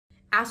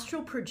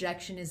Astral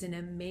projection is an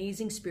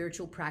amazing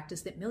spiritual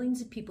practice that millions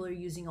of people are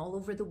using all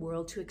over the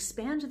world to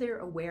expand their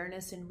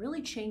awareness and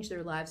really change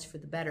their lives for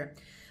the better.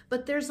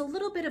 But there's a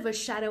little bit of a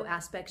shadow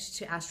aspect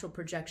to astral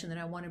projection that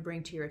I want to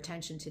bring to your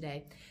attention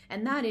today.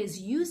 And that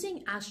is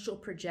using astral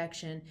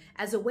projection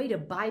as a way to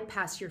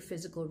bypass your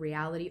physical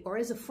reality or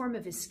as a form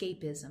of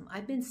escapism.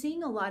 I've been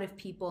seeing a lot of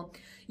people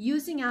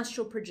using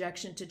astral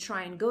projection to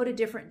try and go to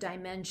different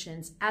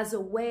dimensions as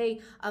a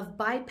way of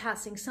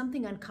bypassing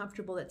something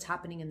uncomfortable that's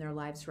happening in their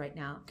lives right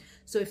now.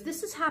 So if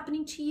this is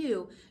happening to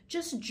you,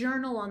 just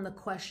journal on the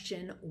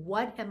question,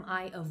 what am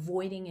I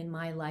avoiding in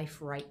my life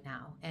right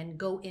now? And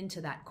go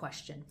into that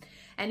question.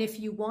 And if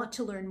you want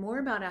to learn more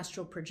about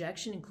astral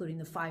projection, including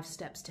the 5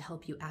 steps to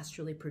help you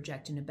astrally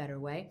project in a better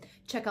way,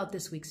 check out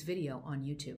this week's video on YouTube.